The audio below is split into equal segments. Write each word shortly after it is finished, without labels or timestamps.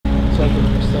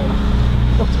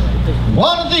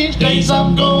One of these days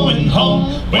I'm going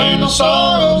home, where no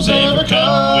sorrows ever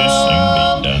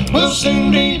come. We'll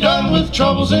soon be done with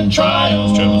troubles and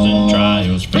trials,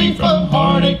 free from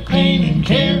heartache, pain, and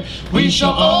care. We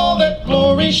shall all that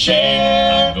glory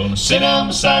share. I'm gonna sit down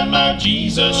beside my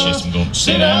Jesus. Yes, I'm gonna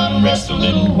sit down and rest a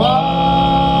little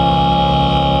while.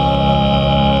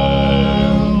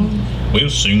 We'll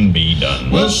soon be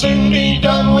done. We'll soon be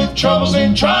done with troubles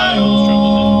and trials,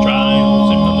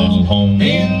 in the little home.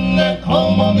 In that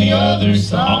home on the other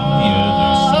side. On the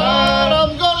other side.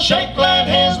 I'm gonna shake glad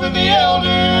hands with the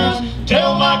elders,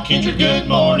 tell my kindred good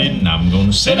morning. I'm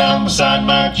gonna sit down beside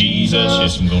my Jesus.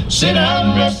 Yes, I'm gonna sit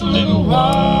down and rest a little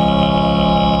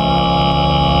while.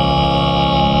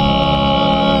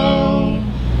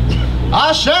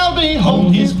 I shall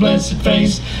behold his blessed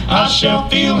face, I shall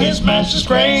feel his matchless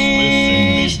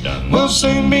grace. We'll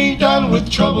soon be done with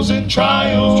troubles and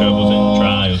trials,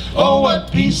 Oh, what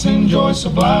peace and joy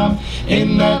sublime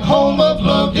in that home of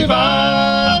love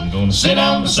divine. I'm gonna sit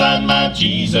down beside my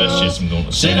Jesus. Yes, I'm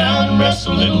gonna sit down and rest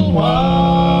a little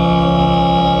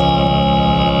while.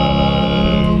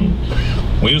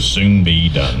 We'll soon be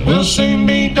done. We'll soon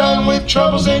be done with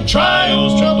troubles and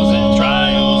trials, in the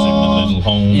little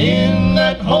home. In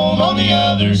that home on the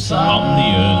other side. On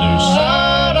the other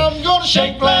side. I'm gonna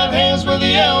shake glad hands with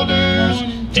the elders,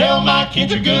 tell my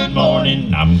kindred good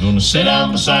morning. I'm gonna sit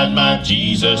down beside my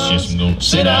Jesus. Yes, I'm gonna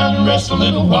sit down and rest a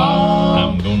little while.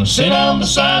 I'm gonna sit down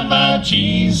beside my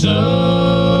Jesus.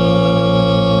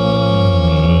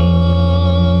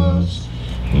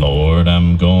 Lord,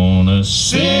 I'm gonna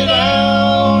sit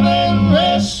down and